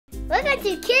Welcome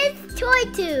to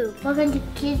KidsToyTube. Welcome to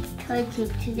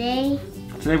KidsToyTube.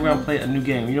 Today we're gonna play a new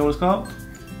game. You know what it's called?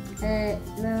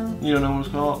 No. You don't know what it's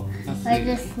called? I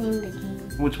just named the game.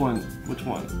 Which one? Which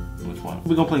one? Which one?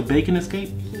 We're gonna play Bacon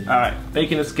Escape? Yeah. Alright,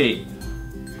 Bacon Escape.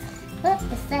 What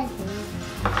is that thing?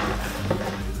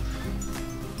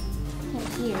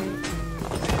 Can't hear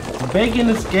it. Bacon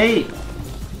Escape.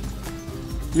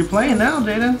 You're playing now,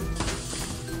 Jada.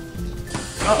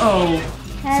 Uh-oh.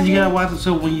 So you gotta watch it,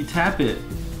 so when you tap it,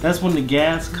 that's when the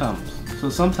gas comes.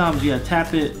 So sometimes you gotta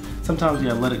tap it, sometimes you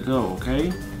gotta let it go,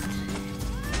 okay?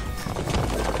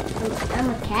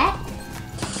 I'm a cat?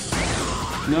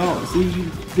 No, see,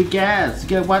 the gas. You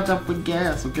gotta watch out for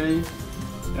gas, okay?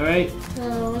 Alright?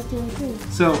 So what do we do?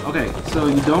 So, okay, so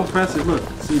you don't press it. Look,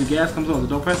 see the gas comes on, so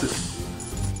don't press it.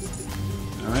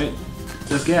 Alright?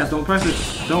 That's gas, don't press it.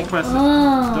 Don't press it.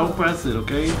 Don't press it,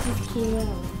 okay?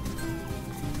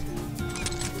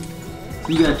 So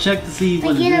you gotta check to see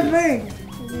what it is. I get a bird.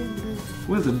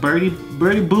 What is it? Birdie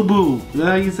Boo Boo. Is that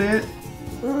how you say it?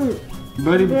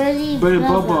 Birdie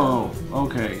Bobo.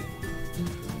 Okay.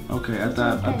 Okay, I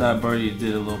thought Birdie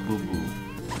did a little boo boo.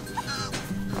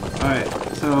 Alright,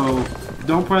 so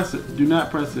don't press it. Do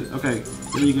not press it. Okay,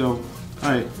 there you go.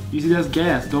 Alright, you see that's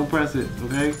gas. Don't press it,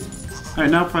 okay? Alright,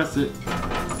 now press it.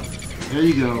 There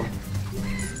you go.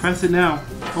 Press it now.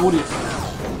 Hold it.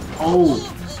 Oh.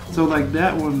 So like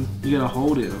that one, you gotta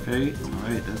hold it, okay?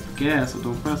 Alright, that's gas, so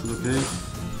don't press it, okay?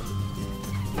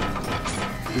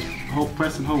 Just hold,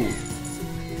 press and hold.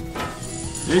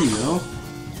 There you go.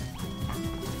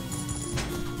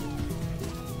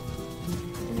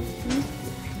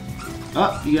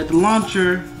 Up, you got the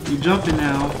launcher. You're jumping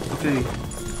now. Okay,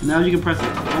 now you can press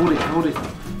it. Hold it, hold it.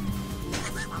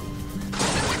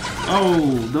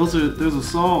 Oh, those are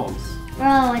saws.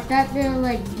 Oh, I thought they were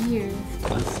like gears.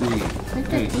 Let's see.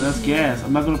 Okay, so that's gas.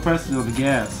 I'm not gonna press it on the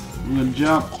gas. I'm gonna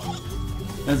jump.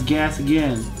 That's gas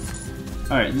again.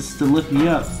 Alright, this is to lift me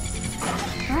up.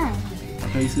 Hi.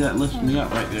 Okay, you see that lifts me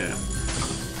up right there.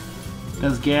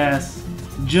 That's gas.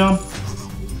 Jump.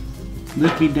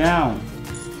 Lift me down.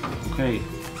 Okay.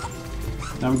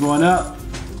 Now we're going up.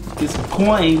 Get some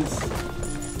coins.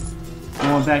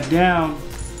 Going back down.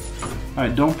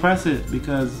 Alright, don't press it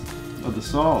because of the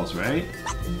saws, right?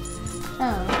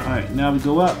 Oh. Alright, now we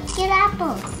go up. Get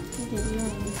apple.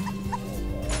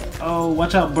 Oh,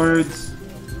 watch out, birds.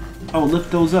 Oh,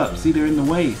 lift those up. See, they're in the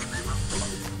way.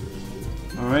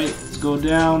 Alright, let's go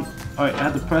down. Alright, I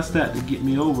have to press that to get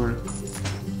me over.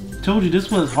 Told you this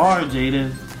was hard,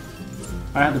 Jaden.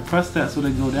 I have to press that so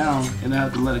they go down, and I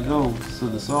have to let it go so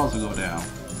the saws will go down.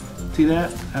 See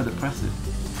that? I have to press it.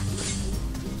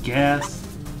 Gas.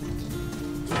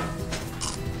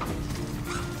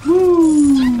 Woo!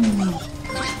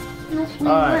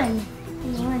 Alright.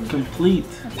 Complete.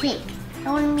 A pig. I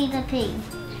want to be the pig.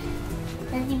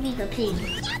 Let me be the pig.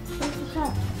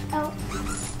 Oh.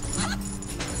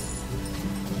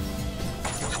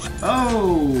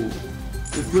 Oh!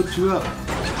 It flips you up.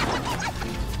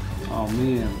 Oh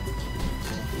man.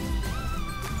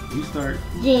 You start.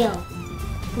 Jail.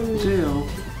 Jail?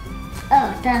 Oh,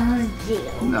 that was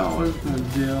jail. No, it's not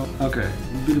jail. Okay,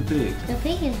 be the pig. The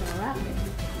pig is a robber.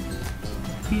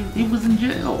 He was in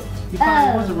jail. He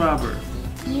probably was a robber.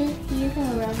 You're a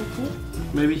robber too?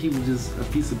 Maybe he was just a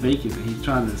piece of bacon and he's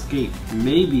trying to escape.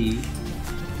 Maybe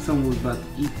someone was about to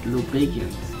eat the little bacon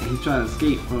and he's trying to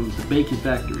escape from the bacon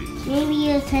factory. Maybe he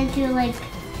was trying to like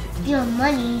steal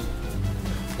money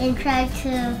and try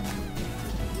to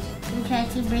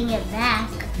bring it back.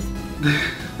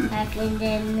 And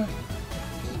then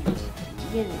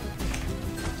give it.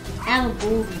 Ow,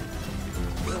 boo.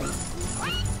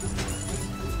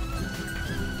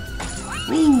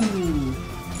 Ooh.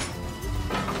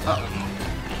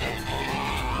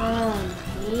 Oh,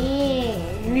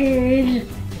 yeah.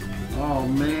 Oh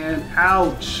man,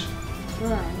 ouch.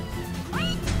 Run.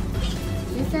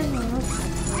 This doesn't look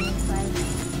like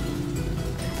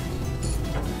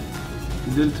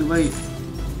You did it too late.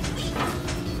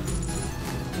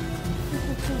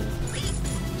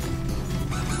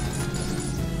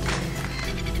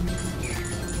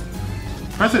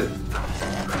 Press it.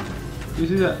 You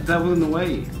see that was in the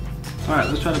way. Alright,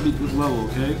 let's try to beat this level,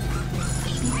 okay?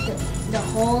 the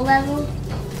whole level?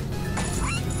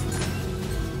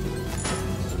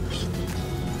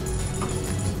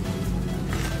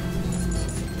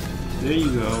 There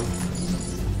you go.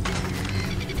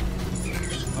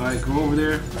 Alright, go over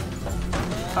there.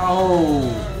 Oh!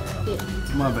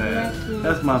 My bad.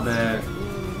 That's my bad.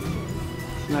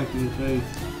 Smack you in the face.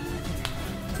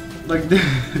 Like this.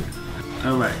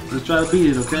 Alright, let's try to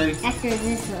beat it, okay? After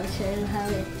this, I'll show you how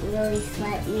it really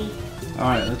slapped me.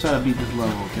 Alright, let's try to beat this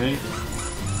level, okay?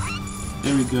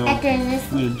 There we go. After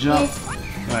this, We're gonna jump.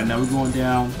 Alright, now we're going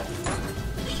down.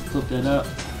 Flip that up.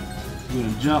 We're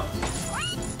gonna jump.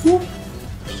 Whoop.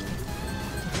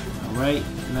 Alright,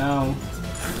 now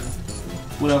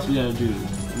what else we gotta do?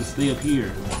 Let's stay up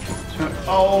here. Turn.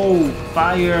 Oh,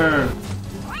 fire!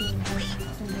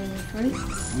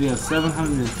 We have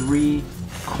 703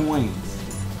 coins.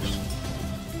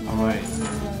 Alright.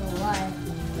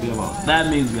 We have a, that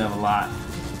means we have a lot.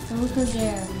 So we could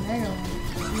get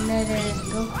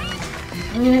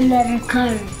another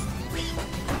card.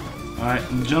 Alright,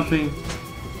 I'm jumping.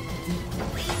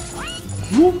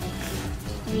 Whoop!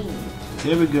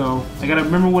 There we go. I gotta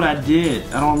remember what I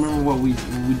did. I don't remember what we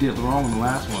did wrong in the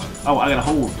last one. Oh, I gotta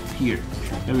hold here.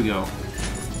 There we go.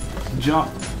 Jump.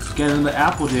 Get in the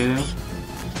apple, Jaden.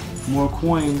 More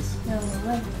coins.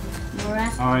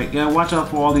 Alright, gotta watch out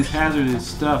for all these hazardous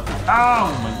stuff.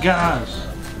 Oh my gosh.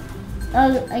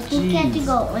 Oh, I think you have to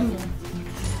go under.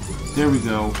 There we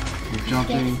go. We're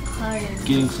jumping.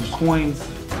 Getting some coins.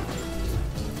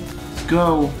 Let's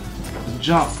go. Let's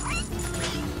jump.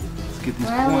 Let's get these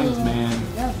coins,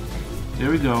 man.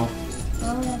 There we go.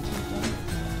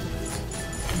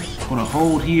 Gonna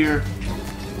hold here.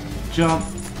 Jump.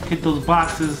 Hit those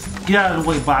boxes. Get out of the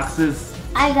way, boxes.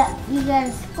 You got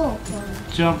a skull for me.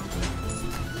 Jump.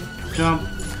 Jump.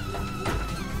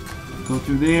 Go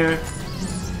through there.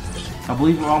 I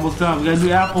believe we're almost done. We got a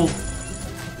new apple.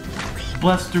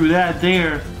 Bust through that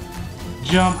there.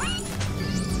 Jump.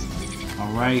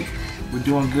 Alright. We're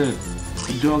doing good.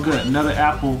 We're doing good. Another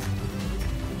apple.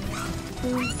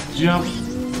 Jump.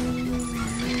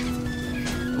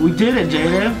 We did it,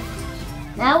 Jaden.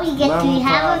 Now we get to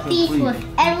have a feast with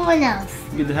everyone else.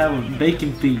 We get to have a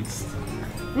bacon feast.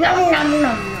 Nom nom nom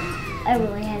nom. I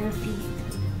really had a feast.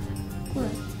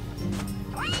 What?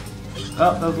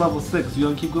 Oh, that was level 6. You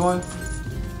want to keep going?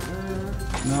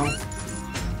 No?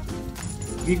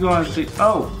 Keep going.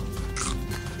 Oh!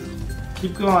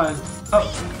 Keep going.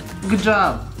 Oh! Good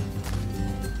job.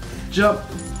 Jump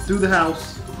through the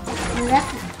house.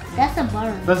 That's a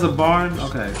barn. That's a barn?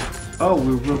 Okay. Oh,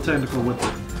 we're real technical with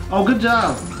it. Oh, good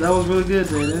job. That was really good,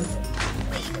 Jaden.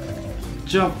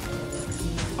 Jump.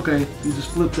 Okay, you just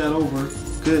flip that over.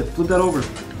 Good. Flip that over.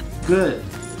 Good.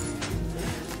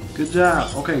 Good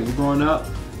job. Okay, we're going up.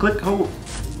 Click, hold.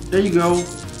 There you go.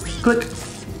 Click.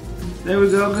 There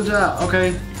we go. Good job.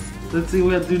 Okay. Let's see what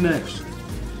we have to do next.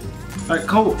 Alright,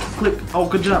 Colt. Click. Oh,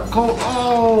 good job. Colt.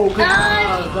 Oh, good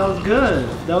job. That was good.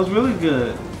 That was really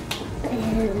good.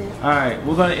 Alright,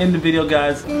 we're going to end the video,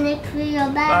 guys. The next video,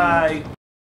 bye. Bye.